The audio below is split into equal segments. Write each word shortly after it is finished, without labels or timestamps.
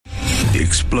The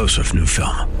explosive new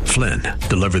film, Flynn,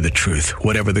 deliver the truth,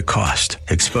 whatever the cost.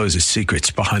 Exposes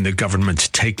secrets behind the government's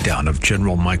takedown of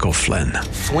General Michael Flynn.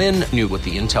 Flynn knew what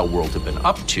the intel world had been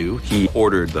up to. He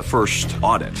ordered the first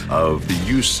audit of the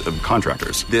use of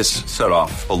contractors. This set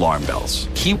off alarm bells.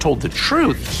 He told the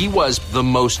truth. He was the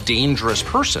most dangerous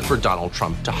person for Donald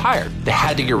Trump to hire. They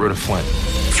had to get rid of Flynn.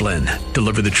 Flynn,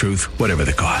 deliver the truth, whatever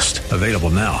the cost. Available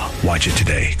now. Watch it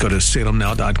today. Go to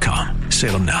salemnow.com.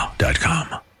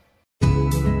 salemnow.com.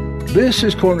 This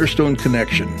is Cornerstone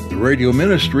Connection, the radio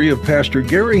ministry of Pastor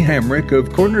Gary Hamrick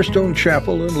of Cornerstone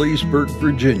Chapel in Leesburg,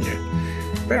 Virginia.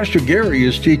 Pastor Gary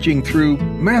is teaching through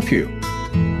Matthew. Real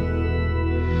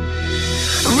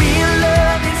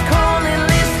love is calling,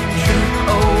 listen, truth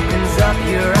opens up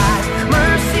your eyes.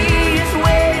 Mercy is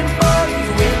waiting for you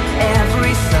with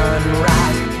every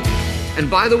sunrise. And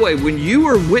by the way, when you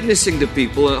are witnessing to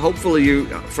people, and hopefully you,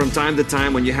 from time to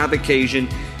time, when you have occasion,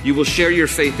 you will share your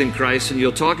faith in Christ and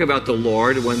you'll talk about the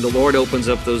Lord when the Lord opens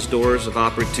up those doors of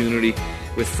opportunity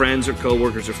with friends or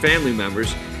coworkers or family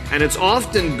members. And it's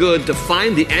often good to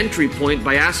find the entry point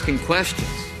by asking questions.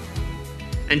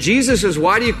 And Jesus says,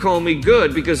 why do you call me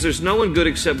good? Because there's no one good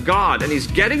except God. And he's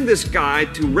getting this guy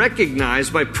to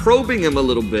recognize by probing him a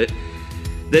little bit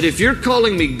that if you're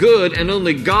calling me good and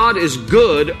only God is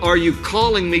good, are you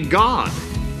calling me God?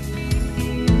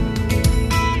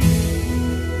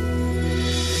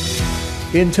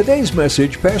 In today's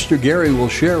message, Pastor Gary will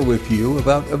share with you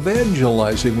about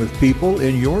evangelizing with people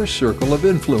in your circle of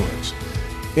influence.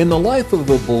 In the life of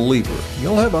a believer,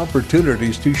 you'll have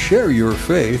opportunities to share your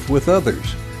faith with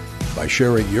others. By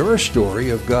sharing your story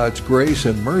of God's grace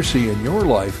and mercy in your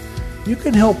life, you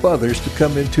can help others to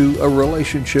come into a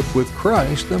relationship with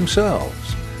Christ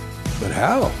themselves. But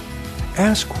how?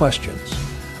 Ask questions.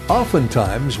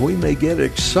 Oftentimes, we may get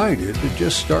excited to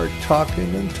just start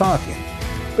talking and talking.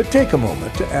 But take a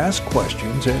moment to ask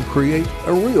questions and create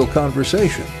a real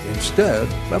conversation instead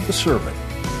of a sermon.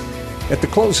 At the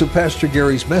close of Pastor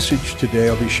Gary's message today,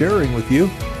 I'll be sharing with you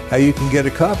how you can get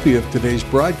a copy of today's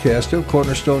broadcast of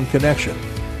Cornerstone Connection.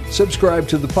 Subscribe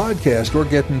to the podcast or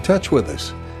get in touch with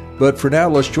us. But for now,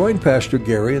 let's join Pastor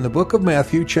Gary in the book of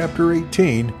Matthew, chapter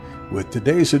 18, with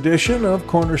today's edition of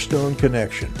Cornerstone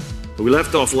Connection. We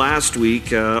left off last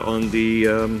week on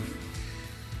the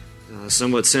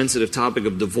somewhat sensitive topic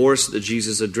of divorce that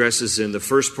Jesus addresses in the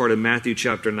first part of Matthew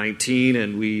chapter 19,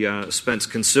 and we spent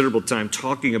considerable time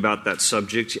talking about that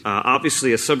subject.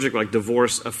 Obviously, a subject like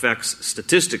divorce affects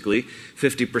statistically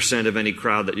 50% of any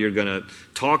crowd that you're going to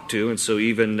talk to, and so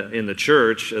even in the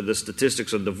church, the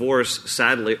statistics of divorce,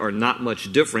 sadly, are not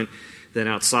much different than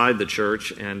outside the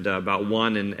church, and about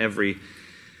 1 in every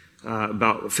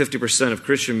about 50% of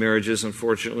Christian marriages,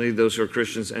 unfortunately, those who are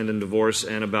Christians end in divorce,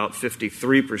 and about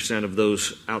 53% of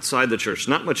those outside the church.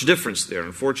 Not much difference there.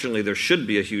 Unfortunately, there should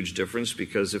be a huge difference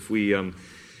because if we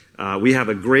have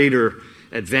a greater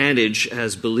advantage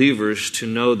as believers to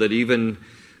know that even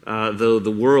though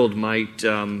the world might,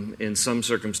 in some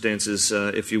circumstances,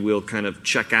 if you will, kind of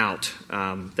check out,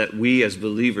 that we as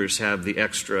believers have the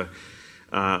extra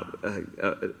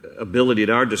ability at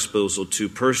our disposal to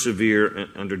persevere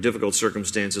under difficult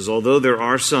circumstances. Although there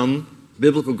are some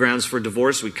biblical grounds for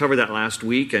divorce, we covered that last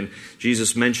week, and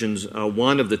Jesus mentions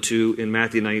one of the two in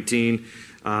Matthew 19.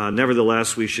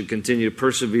 Nevertheless, we should continue to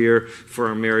persevere for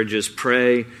our marriages,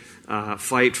 pray,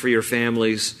 fight for your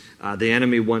families. The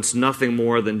enemy wants nothing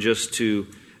more than just to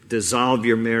dissolve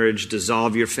your marriage,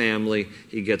 dissolve your family.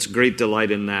 He gets great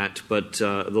delight in that. But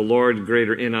the Lord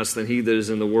greater in us than he that is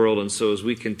in the world. And so as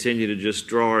we continue to just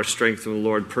draw our strength from the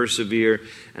Lord, persevere,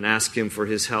 and ask him for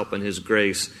his help and his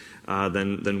grace,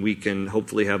 then we can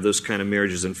hopefully have those kind of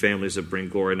marriages and families that bring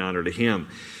glory and honor to him.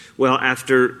 Well,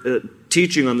 after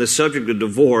teaching on this subject of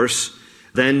divorce,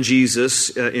 then Jesus,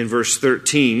 in verse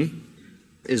 13,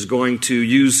 is going to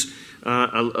use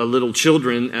little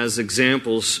children as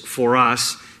examples for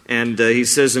us. And it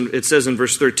says in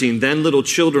verse 13, then little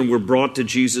children were brought to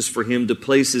Jesus for him to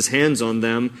place his hands on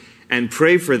them and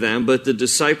pray for them. But the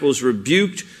disciples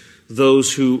rebuked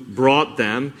those who brought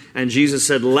them. And Jesus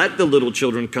said, let the little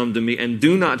children come to me and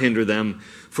do not hinder them,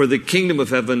 for the kingdom of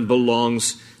heaven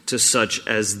belongs to such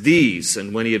as these.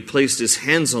 And when he had placed his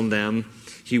hands on them,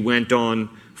 he went on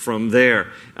from there.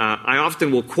 I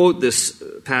often will quote this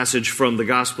passage from the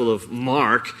Gospel of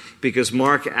Mark, because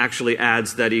Mark actually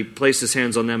adds that he placed his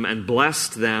hands on them and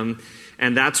blessed them.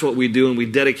 And that's what we do when we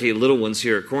dedicate little ones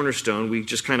here at Cornerstone. We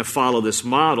just kind of follow this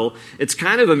model. It's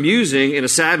kind of amusing in a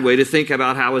sad way to think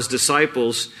about how his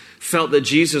disciples felt that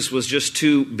Jesus was just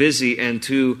too busy and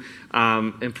too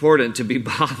important to be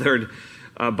bothered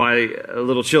by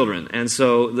little children. And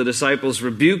so the disciples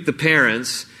rebuked the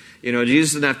parents.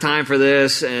 Jesus doesn't have time for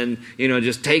this, and,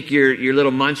 just take your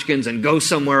little munchkins and go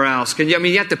somewhere else.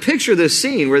 You have to picture this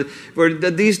scene where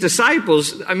these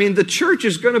disciples, the church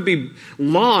is going to be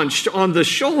launched on the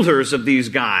shoulders of these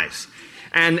guys.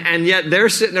 And yet they're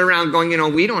sitting around going,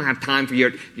 we don't have time for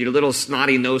your little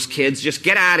snotty-nosed kids. Just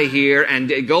get out of here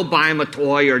and go buy them a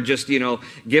toy, or just, give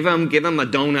them a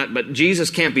donut. But Jesus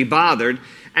can't be bothered.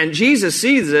 And Jesus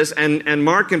sees this, and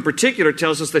Mark in particular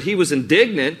tells us that he was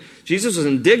indignant. Jesus was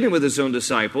indignant with his own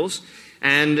disciples.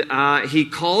 And he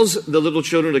calls the little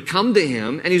children to come to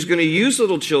him. And he's going to use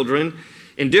little children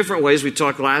in different ways. We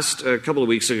talked a couple of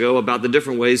weeks ago about the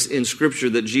different ways in Scripture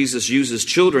that Jesus uses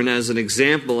children as an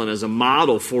example and as a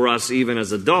model for us even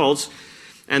as adults.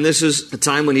 And this is a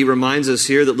time when he reminds us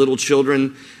here that little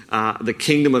children, the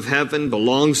kingdom of heaven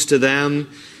belongs to them.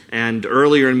 And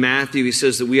earlier in Matthew, he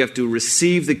says that we have to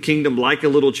receive the kingdom like a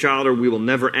little child or we will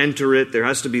never enter it. There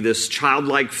has to be this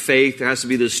childlike faith. There has to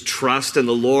be this trust in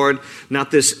the Lord,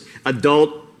 not this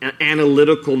adult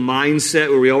analytical mindset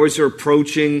where we always are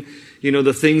approaching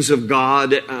the things of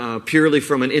God purely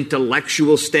from an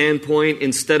intellectual standpoint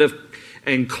instead of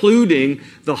including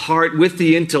the heart with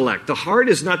the intellect. The heart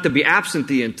is not to be absent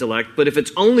the intellect, but if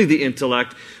it's only the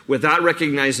intellect without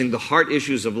recognizing the heart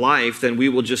issues of life, then we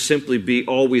will just simply be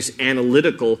always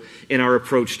analytical in our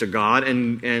approach to God.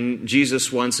 And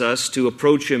Jesus wants us to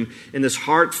approach him in this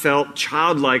heartfelt,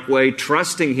 childlike way,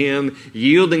 trusting him,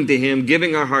 yielding to him,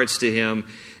 giving our hearts to him.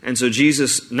 And so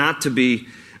Jesus, not to be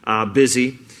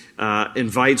busy,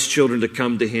 invites children to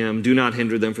come to him. Do not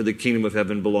hinder them, for the kingdom of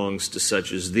heaven belongs to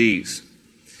such as these.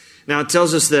 Now it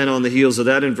tells us then on the heels of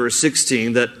that in verse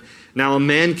 16 that now a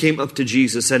man came up to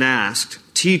Jesus and asked,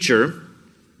 "Teacher,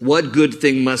 what good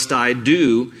thing must I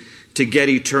do to get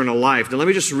eternal life?" Now let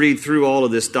me just read through all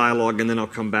of this dialogue and then I'll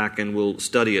come back and we'll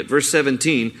study it. Verse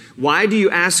 17, "Why do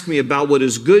you ask me about what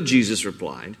is good?" Jesus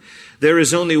replied. "There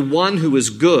is only one who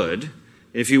is good.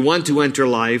 If you want to enter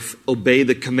life, obey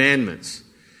the commandments."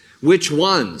 "Which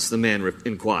ones?" the man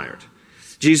inquired.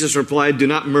 Jesus replied, "Do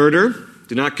not murder,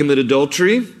 do not commit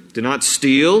adultery, do not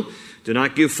steal, do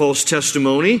not give false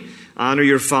testimony, honor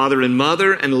your father and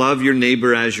mother, and love your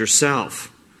neighbor as yourself."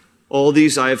 "All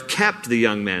these I have kept," the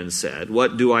young man said.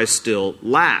 "What do I still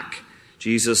lack?"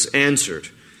 Jesus answered,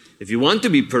 "If you want to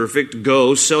be perfect,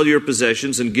 go, sell your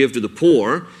possessions and give to the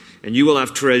poor, and you will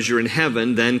have treasure in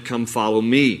heaven. Then come follow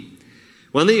me."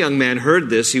 When the young man heard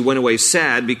this, he went away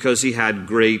sad because he had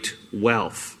great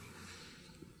wealth.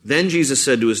 Then Jesus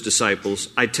said to his disciples,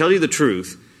 "I tell you the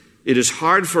truth, it is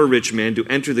hard for a rich man to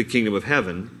enter the kingdom of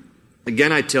heaven.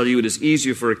 Again, I tell you, it is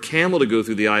easier for a camel to go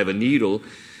through the eye of a needle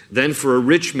than for a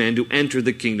rich man to enter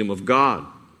the kingdom of God."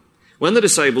 When the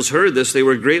disciples heard this, they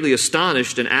were greatly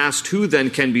astonished and asked, "Who then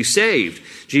can be saved?"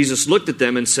 Jesus looked at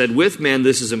them and said, "With man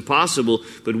this is impossible,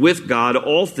 but with God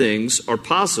all things are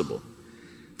possible."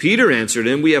 Peter answered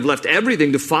him, "We have left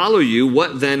everything to follow you.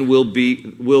 What then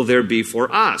will there be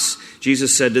for us?"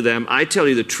 Jesus said to them, "I tell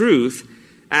you the truth.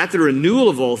 At the renewal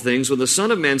of all things, when the Son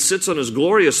of Man sits on his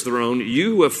glorious throne,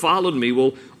 you who have followed me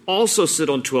will also sit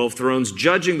on 12 thrones,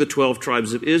 judging the 12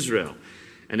 tribes of Israel.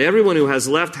 And everyone who has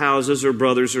left houses or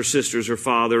brothers or sisters or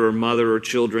father or mother or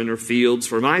children or fields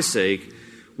for my sake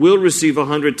will receive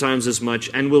 100 times as much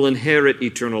and will inherit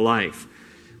eternal life.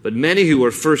 But many who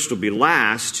are first will be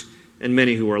last, and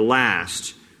many who are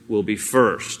last will be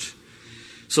first."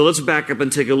 So let's back up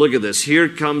and take a look at this. Here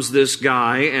comes this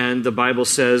guy, and the Bible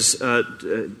says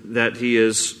that he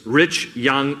is rich,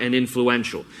 young, and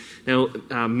influential. Now,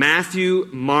 Matthew,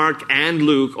 Mark, and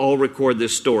Luke all record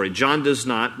this story. John does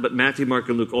not, but Matthew, Mark,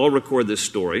 and Luke all record this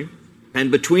story. And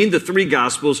between the three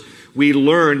Gospels, we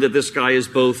learn that this guy is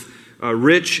both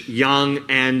rich, young,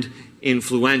 and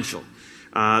influential.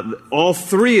 All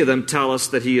three of them tell us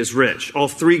that he is rich. All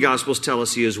three Gospels tell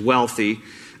us he is wealthy.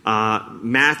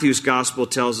 Matthew's Gospel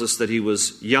tells us that he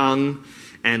was young,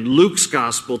 and Luke's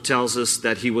Gospel tells us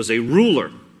that he was a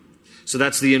ruler. So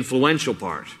that's the influential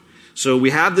part. So we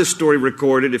have this story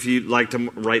recorded, if you'd like to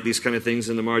write these kind of things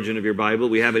in the margin of your Bible.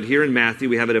 We have it here in Matthew,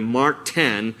 we have it in Mark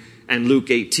 10 and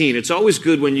Luke 18. It's always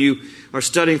good when you are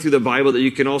studying through the Bible that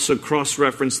you can also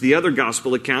cross-reference the other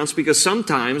Gospel accounts, because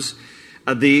sometimes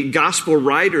the Gospel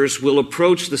writers will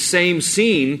approach the same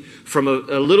scene from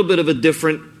a little bit of a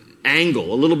different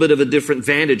angle, a little bit of a different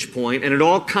vantage point, and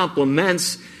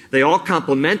they all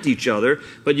complement each other,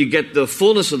 but you get the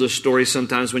fullness of the story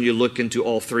sometimes when you look into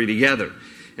all three together.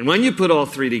 And when you put all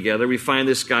three together, we find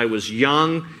this guy was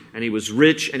young, and he was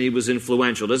rich, and he was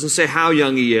influential. It doesn't say how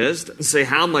young he is, doesn't say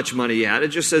how much money he had, it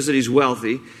just says that he's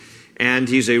wealthy, and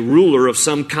he's a ruler of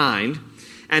some kind.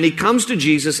 And he comes to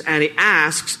Jesus, and he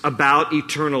asks about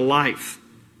eternal life.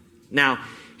 Now,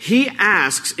 he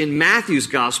asks in Matthew's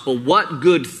gospel, what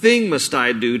good thing must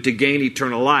I do to gain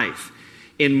eternal life?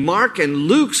 In Mark and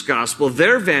Luke's gospel,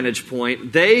 their vantage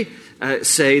point, they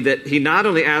say that he not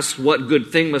only asks, what good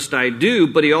thing must I do,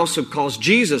 but he also calls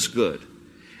Jesus good.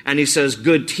 And he says,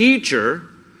 good teacher,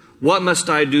 what must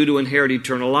I do to inherit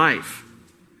eternal life?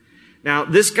 Now,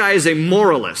 this guy is a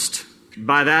moralist.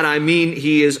 By that I mean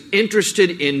he is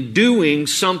interested in doing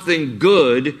something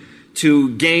good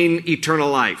to gain eternal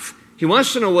life. He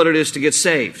wants to know what it is to get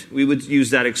saved. We would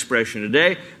use that expression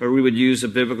today, or we would use a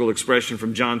biblical expression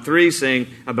from John 3 saying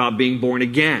about being born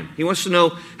again. He wants to know,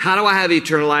 how do I have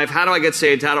eternal life? How do I get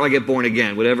saved? How do I get born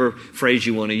again? Whatever phrase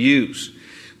you want to use.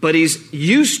 But he's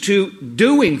used to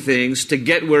doing things to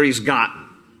get where he's gotten.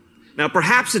 Now,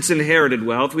 perhaps it's inherited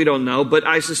wealth. We don't know. But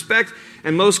I suspect,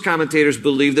 and most commentators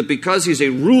believe, that because he's a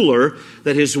ruler,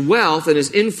 that his wealth and his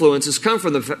influence has come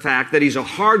from the fact that he's a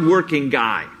hardworking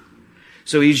guy.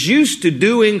 So he's used to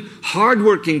doing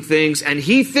hardworking things, and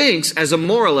he thinks, as a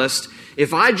moralist,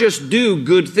 if I just do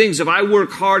good things, if I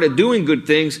work hard at doing good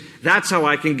things, that's how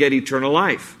I can get eternal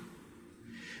life.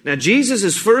 Now, Jesus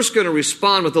is first going to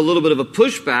respond with a little bit of a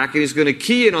pushback, and he's going to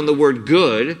key in on the word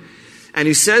good. And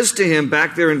he says to him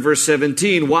back there in verse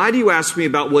 17, why do you ask me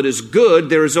about what is good?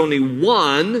 There is only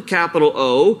one, capital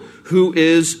O, who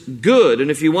is good. And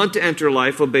if you want to enter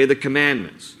life, obey the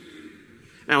commandments.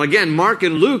 Now again, Mark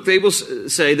and Luke, they will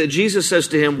say that Jesus says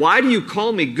to him, why do you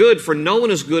call me good? For no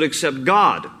one is good except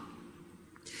God.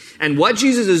 And what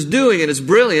Jesus is doing, and it's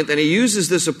brilliant, and he uses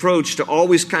this approach to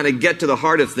always kind of get to the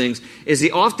heart of things, is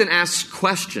he often asks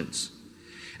questions.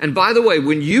 And by the way,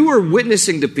 when you are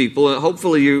witnessing to people, and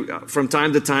hopefully you, from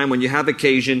time to time, when you have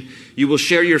occasion, you will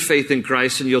share your faith in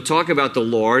Christ and you'll talk about the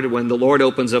Lord when the Lord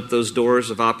opens up those doors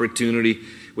of opportunity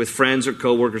with friends or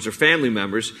coworkers or family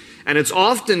members. And it's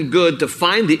often good to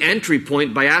find the entry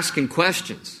point by asking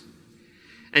questions.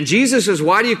 And Jesus says,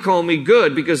 why do you call me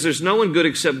good? Because there's no one good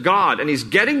except God. And he's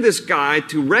getting this guy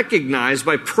to recognize,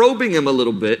 by probing him a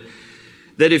little bit,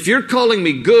 that if you're calling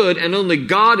me good and only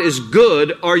God is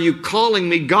good, are you calling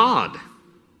me God?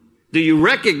 Do you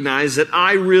recognize that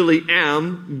I really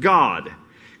am God?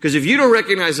 Because if you don't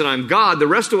recognize that I'm God, the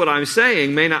rest of what I'm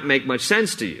saying may not make much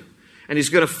sense to you. And he's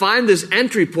going to find this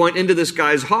entry point into this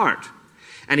guy's heart.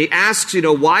 And he asks,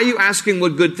 why are you asking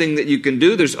what good thing that you can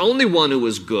do? There's only one who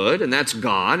is good, and that's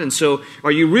God. And so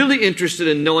are you really interested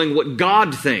in knowing what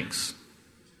God thinks?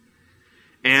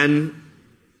 And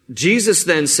Jesus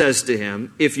then says to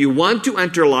him, if you want to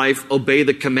enter life, obey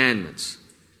the commandments.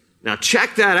 Now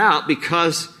check that out,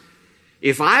 because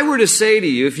if I were to say to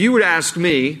you, if you were to ask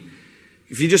me,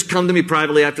 if you just come to me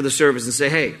privately after the service and say,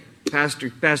 hey, Pastor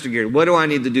Gary, what do I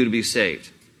need to do to be saved?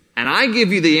 And I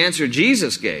give you the answer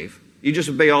Jesus gave, you just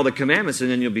obey all the commandments and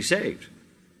then you'll be saved.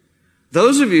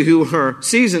 Those of you who are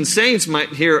seasoned saints might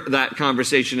hear that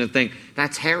conversation and think,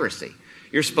 that's heresy.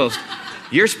 You're supposed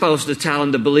to tell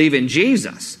them to believe in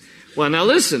Jesus. Well, now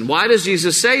listen, why does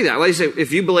Jesus say that? Well, he said,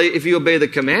 if you obey the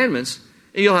commandments,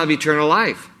 you'll have eternal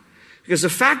life. Because the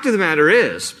fact of the matter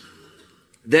is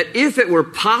that if it were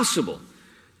possible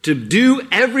to do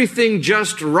everything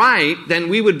just right, then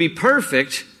we would be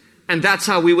perfect, and that's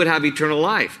how we would have eternal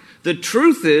life. The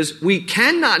truth is, we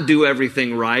cannot do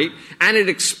everything right, and it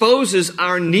exposes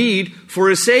our need for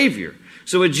a Savior.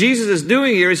 So what Jesus is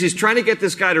doing here is he's trying to get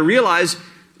this guy to realize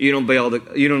you don't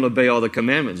obey all the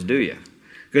commandments, do you?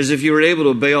 Because if you were able to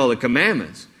obey all the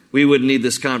commandments, we wouldn't need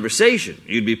this conversation.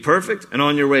 You'd be perfect and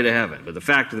on your way to heaven. But the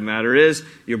fact of the matter is,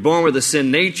 you're born with a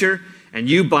sin nature, and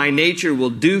you by nature will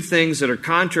do things that are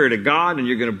contrary to God, and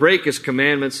you're going to break His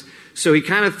commandments. So he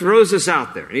kind of throws this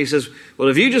out there. And he says, well,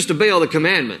 if you just obey all the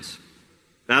commandments,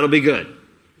 that'll be good.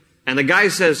 And the guy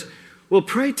says, well,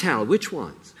 pray tell, which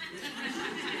ones?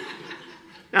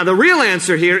 Now, the real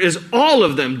answer here is all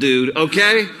of them, dude,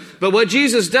 okay? But what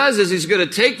Jesus does is he's going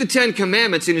to take the 10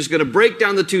 commandments and he's going to break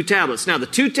down the 2 tablets. Now, the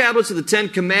 2 tablets of the 10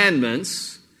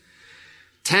 commandments,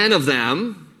 10 of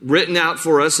them, written out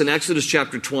for us in Exodus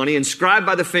chapter 20, inscribed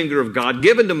by the finger of God,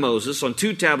 given to Moses on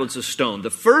 2 tablets of stone. The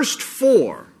first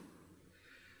 4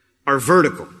 are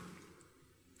vertical.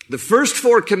 The first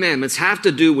 4 commandments have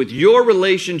to do with your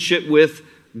relationship with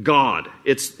God.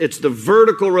 It's the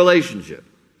vertical relationship.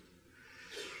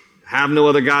 Have no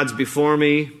other gods before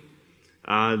me.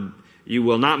 You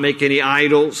will not make any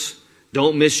idols.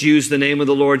 Don't misuse the name of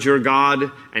the Lord your God,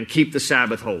 and keep the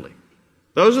Sabbath holy.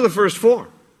 Those are the first 4.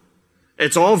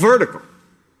 It's all vertical.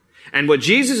 And what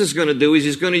Jesus is going to do is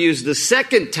he's going to use the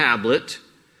second tablet,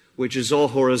 which is all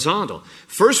horizontal.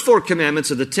 First 4 commandments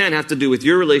of the 10 have to do with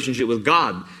your relationship with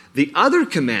God. The other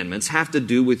commandments have to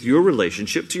do with your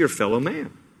relationship to your fellow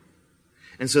man.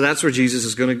 And so that's where Jesus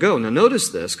is going to go. Now notice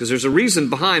this, because there's a reason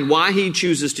behind why he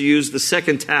chooses to use the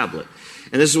second tablet.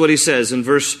 And this is what he says in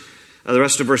the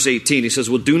rest of verse 18. He says,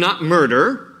 well, do not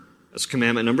murder. That's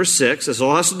commandment number 6. This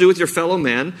all has to do with your fellow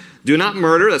man. Do not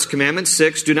murder. That's commandment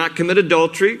 6. Do not commit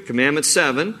adultery. Commandment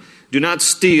 7. Do not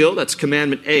steal. That's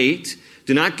commandment 8.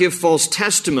 Do not give false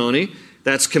testimony.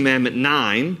 That's commandment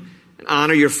 9. And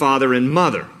honor your father and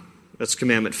mother. That's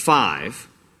commandment 5.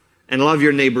 And love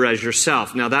your neighbor as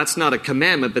yourself. Now, that's not a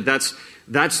commandment, but that's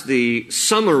the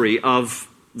summary of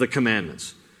the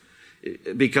commandments.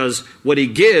 Because what he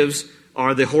gives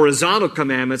are the horizontal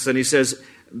commandments, and he says,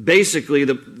 basically,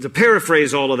 to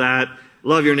paraphrase all of that,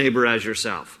 love your neighbor as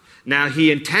yourself. Now,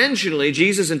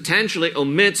 Jesus intentionally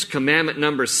omits commandment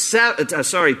number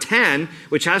 10,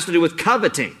 which has to do with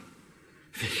coveting.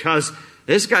 Because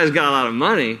this guy's got a lot of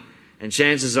money, and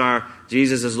chances are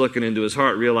Jesus is looking into his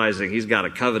heart, realizing he's got a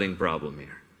coveting problem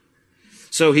here.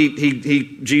 So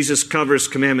Jesus covers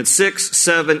commandments 6,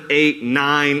 7, 8,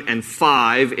 9, and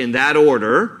 5 in that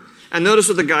order. And notice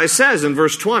what the guy says in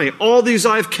verse 20. All these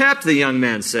I've kept, the young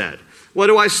man said. What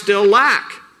do I still lack?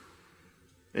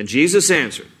 And Jesus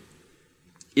answered,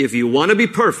 if you want to be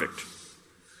perfect,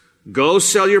 go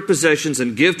sell your possessions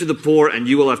and give to the poor, and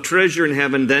you will have treasure in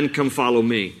heaven. Then come follow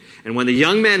me. And when the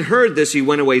young man heard this, he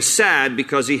went away sad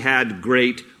because he had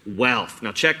great wealth.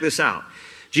 Now check this out.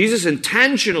 Jesus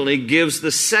intentionally gives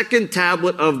the second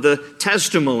tablet of the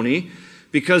testimony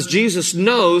because Jesus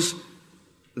knows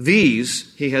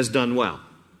these he has done well.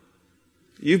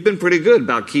 You've been pretty good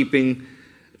about keeping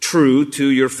true to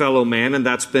your fellow man, and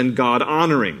that's been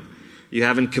God-honoring. You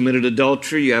haven't committed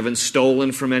adultery. You haven't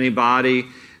stolen from anybody.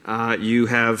 You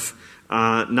have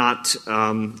not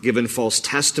given false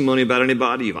testimony about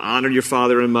anybody. You've honored your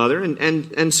father and mother.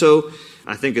 And so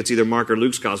I think it's either Mark or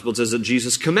Luke's gospel. It says that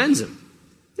Jesus commends him.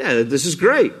 Yeah, this is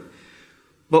great.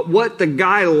 But what the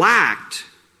guy lacked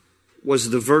was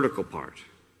the vertical part.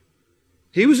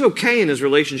 He was okay in his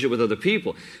relationship with other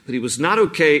people, but he was not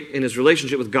okay in his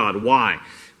relationship with God. Why?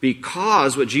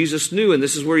 Because what Jesus knew, and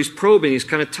this is where he's probing, he's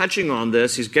kind of touching on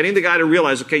this, he's getting the guy to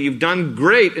realize, okay, you've done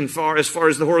great as far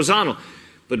as the horizontal,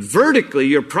 but vertically,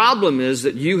 your problem is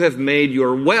that you have made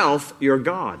your wealth your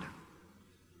God,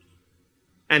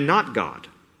 and not God.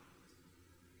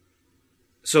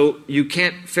 So you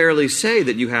can't fairly say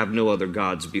that you have no other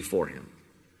gods before him,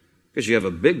 because you have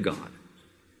a big God,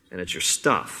 and it's your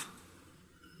stuff.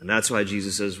 And that's why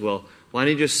Jesus says, well, why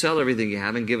don't you just sell everything you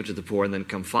have and give it to the poor and then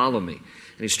come follow me?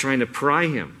 And he's trying to pry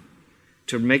him,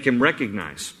 to make him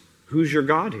recognize who's your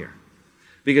God here.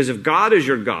 Because if God is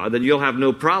your God, then you'll have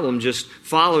no problem just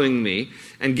following me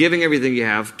and giving everything you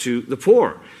have to the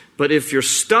poor. But if your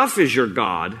stuff is your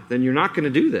God, then you're not going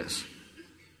to do this.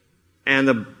 And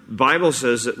the Bible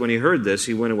says that when he heard this,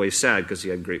 he went away sad because he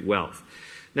had great wealth.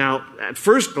 Now, at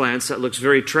first glance, that looks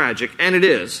very tragic, and it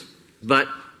is. But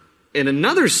in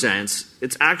another sense,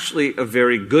 it's actually a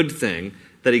very good thing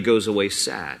that he goes away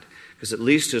sad. Because at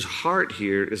least his heart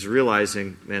here is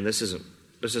realizing, man, this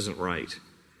isn't right.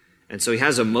 And so he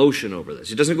has emotion over this.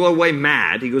 He doesn't go away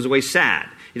mad, he goes away sad.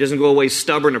 He doesn't go away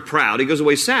stubborn or proud, he goes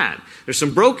away sad. There's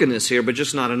some brokenness here, but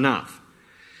just not enough.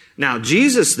 Now,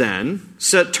 Jesus then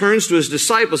turns to his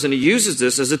disciples, and he uses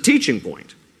this as a teaching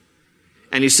point.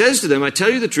 And he says to them, I tell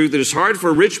you the truth, it is hard for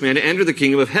a rich man to enter the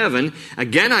kingdom of heaven.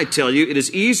 Again, I tell you, it is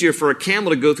easier for a camel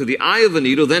to go through the eye of a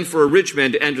needle than for a rich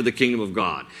man to enter the kingdom of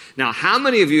God. Now, how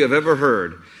many of you have ever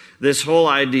heard this whole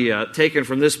idea taken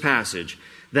from this passage,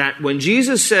 that when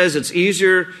Jesus says it's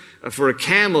easier for a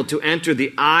camel to enter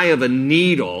the eye of a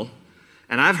needle,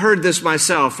 and I've heard this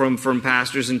myself from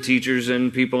pastors and teachers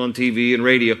and people on TV and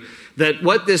radio, that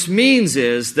what this means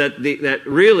is that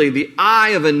really the eye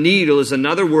of a needle is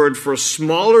another word for a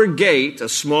smaller gate, a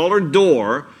smaller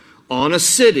door on a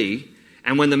city.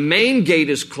 And when the main gate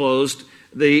is closed,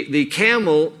 the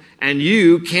camel and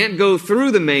you can't go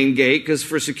through the main gate because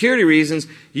for security reasons,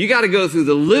 you got to go through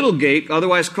the little gate,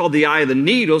 otherwise called the eye of the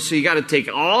needle. So you got to take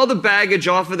all the baggage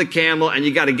off of the camel and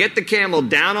you got to get the camel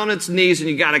down on its knees and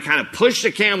you got to kind of push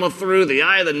the camel through the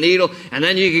eye of the needle and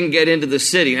then you can get into the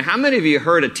city. Now, how many of you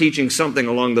heard of teaching something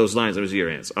along those lines? Those are your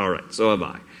hands. All right, so have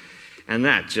I. And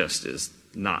that just is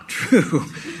not true.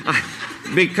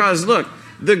 Because look,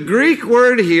 the Greek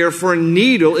word here for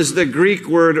needle is the Greek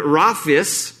word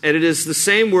rhaphis, and it is the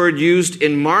same word used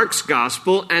in Mark's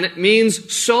gospel, and it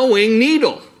means sewing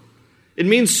needle. It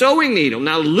means sewing needle.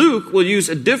 Now, Luke will use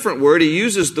a different word. He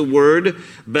uses the word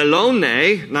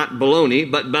ballone, not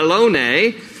baloney, but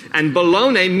ballone, and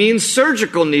ballone means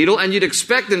surgical needle, and you'd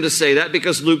expect him to say that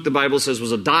because Luke, the Bible says,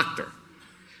 was a doctor.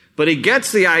 But he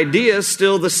gets the idea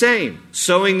still the same.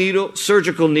 Sewing needle,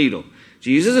 surgical needle.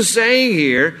 Jesus is saying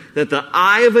here that the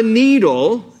eye of a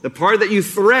needle, the part that you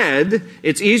thread,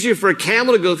 it's easier for a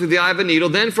camel to go through the eye of a needle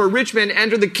than for a rich man to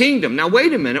enter the kingdom. Now,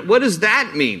 wait a minute. What does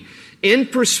that mean? In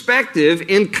perspective,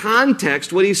 in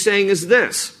context, what he's saying is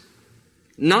this.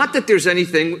 Not that there's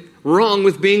anything wrong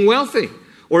with being wealthy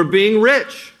or being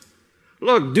rich.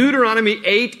 Look, Deuteronomy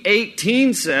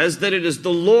 8:18 says that it is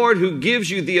the Lord who gives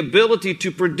you the ability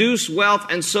to produce wealth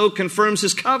and so confirms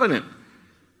his covenant.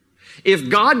 If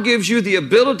God gives you the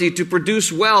ability to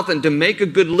produce wealth and to make a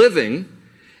good living,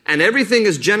 and everything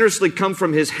has generously come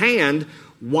from his hand,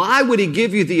 why would he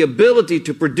give you the ability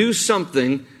to produce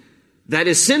something that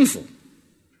is sinful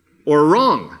or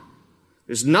wrong?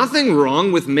 There's nothing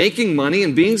wrong with making money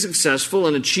and being successful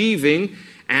and achieving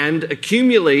and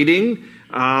accumulating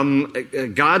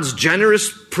God's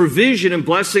generous provision and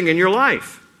blessing in your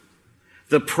life.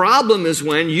 The problem is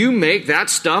when you make that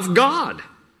stuff God.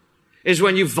 Is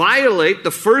when you violate the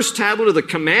first tablet of the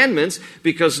commandments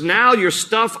because now your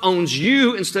stuff owns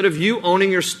you instead of you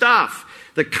owning your stuff.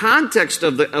 The context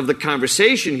of the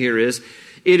conversation here is,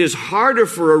 it is harder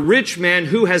for a rich man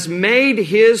who has made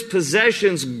his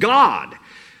possessions God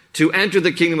to enter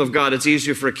the kingdom of God. It's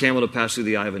easier for a camel to pass through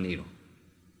the eye of a needle.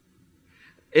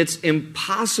 It's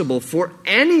impossible for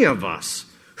any of us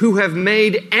who have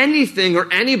made anything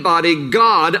or anybody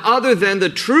God other than the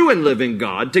true and living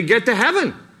God to get to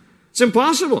heaven. It's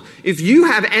impossible. If you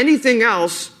have anything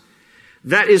else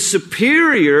that is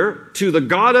superior to the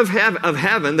God of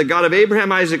heaven, the God of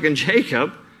Abraham, Isaac, and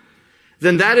Jacob,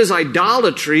 then that is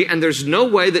idolatry, and there's no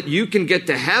way that you can get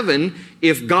to heaven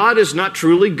if God is not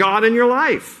truly God in your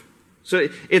life. So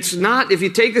it's not, if you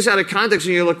take this out of context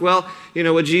and you look, well, you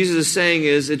know, what Jesus is saying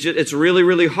is it's really,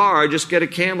 really hard. Just get a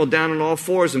camel down on all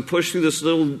fours and push through this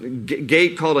little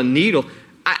gate called a needle.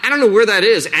 I don't know where that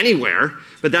is anywhere,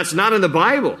 but that's not in the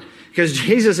Bible. Because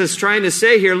Jesus is trying to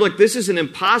say here, look, this is an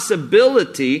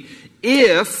impossibility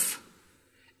if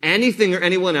anything or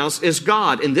anyone else is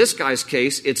God. In this guy's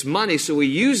case, it's money, so he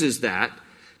uses that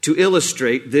to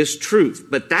illustrate this truth.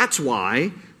 But that's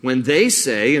why when they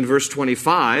say in verse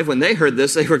 25, when they heard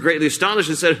this, they were greatly astonished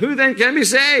and said, who then can be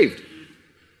saved?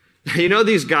 You know,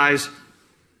 these guys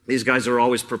are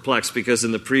always perplexed because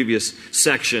in the previous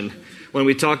section, when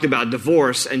we talked about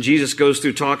divorce, and Jesus goes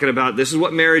through talking about this is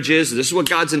what marriage is, this is what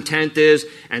God's intent is,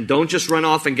 and don't just run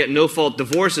off and get no-fault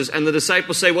divorces. And the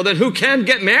disciples say, well, then who can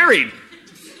get married?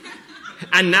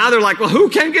 And now they're like, well, who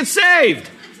can get saved?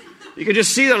 You can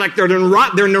just see they're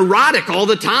neurotic all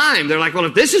the time. They're like, well,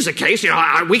 if this is the case,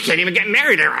 we can't even get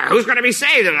married. Who's going to be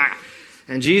saved?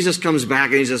 And Jesus comes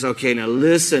back and he says, okay, now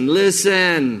listen.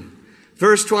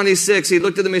 Verse 26, he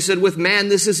looked at them and he said, with man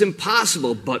this is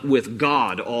impossible, but with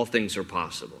God all things are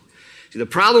possible. See, the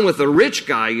problem with the rich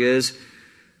guy is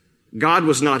God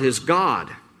was not his God.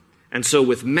 And so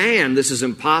with man this is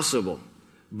impossible.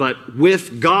 But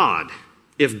with God,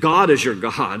 if God is your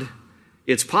God,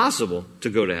 it's possible to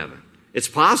go to heaven. It's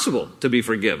possible to be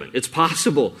forgiven. It's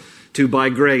possible to, by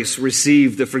grace,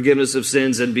 receive the forgiveness of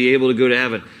sins and be able to go to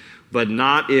heaven. But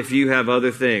not if you have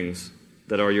other things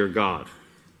that are your God.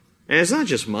 And it's not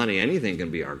just money. Anything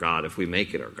can be our God if we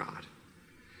make it our God.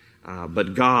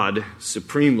 But God,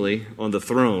 supremely on the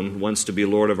throne, wants to be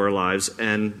Lord of our lives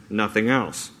and nothing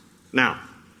else. Now,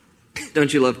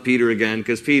 don't you love Peter again?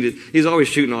 Because Peter, he's always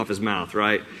shooting off his mouth,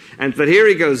 right? But here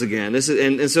he goes again.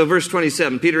 And so verse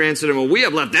 27, Peter answered him, well, we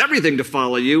have left everything to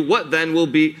follow you. What then will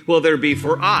there be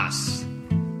for us?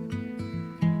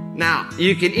 Now,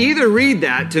 you can either read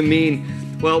that to mean,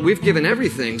 well, we've given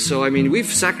everything, so we've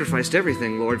sacrificed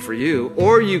everything, Lord, for you.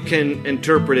 Or you can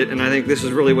interpret it, and I think this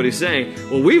is really what he's saying,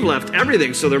 well, we've left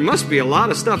everything, so there must be a lot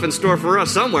of stuff in store for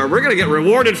us somewhere. We're going to get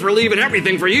rewarded for leaving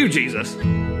everything for you, Jesus.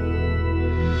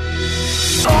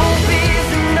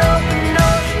 Open ocean,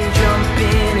 jump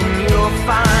in and you'll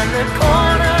find the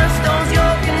cornerstone's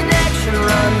your connection.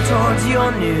 Run towards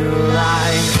your new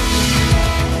life.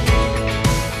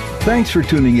 Thanks for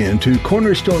tuning in to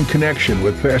Cornerstone Connection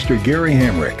with Pastor Gary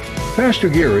Hamrick. Pastor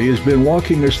Gary has been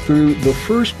walking us through the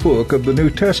first book of the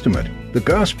New Testament, the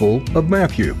Gospel of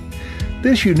Matthew.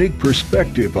 This unique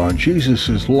perspective on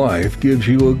Jesus' life gives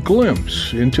you a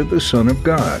glimpse into the Son of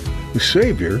God, the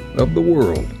Savior of the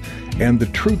world, and the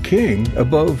true King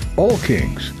above all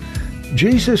kings.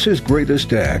 Jesus'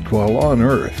 greatest act while on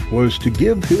earth was to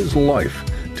give his life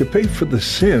to pay for the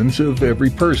sins of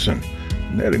every person.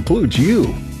 And that includes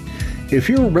you. If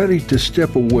you're ready to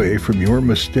step away from your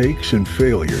mistakes and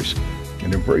failures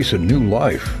and embrace a new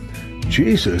life,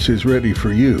 Jesus is ready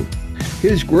for you.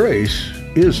 His grace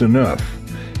is enough.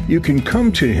 You can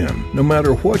come to him no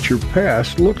matter what your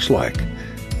past looks like.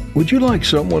 Would you like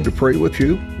someone to pray with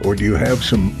you, or do you have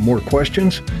some more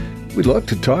questions? We'd love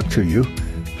to talk to you.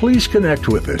 Please connect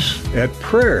with us at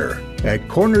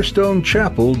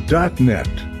prayer@cornerstonechapel.net.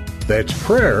 That's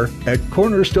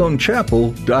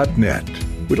prayer@cornerstonechapel.net.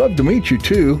 We'd love to meet you,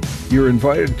 too. You're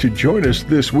invited to join us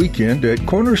this weekend at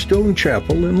Cornerstone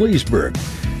Chapel in Leesburg.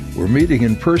 We're meeting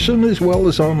in person as well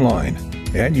as online.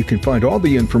 And you can find all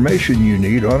the information you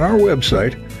need on our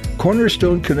website,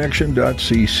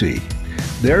 cornerstoneconnection.cc.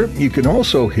 There, you can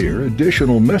also hear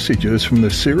additional messages from the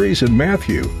series in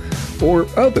Matthew or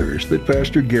others that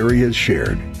Pastor Gary has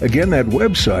shared. Again, that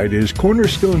website is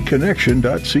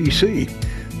cornerstoneconnection.cc.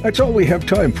 That's all we have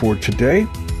time for today.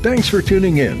 Thanks for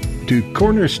tuning in to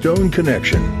Cornerstone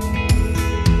Connection.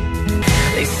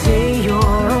 They say you're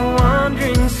a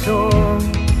wandering soul,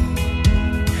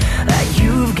 that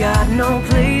you've got no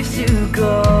place to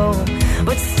go,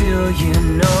 but still you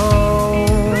know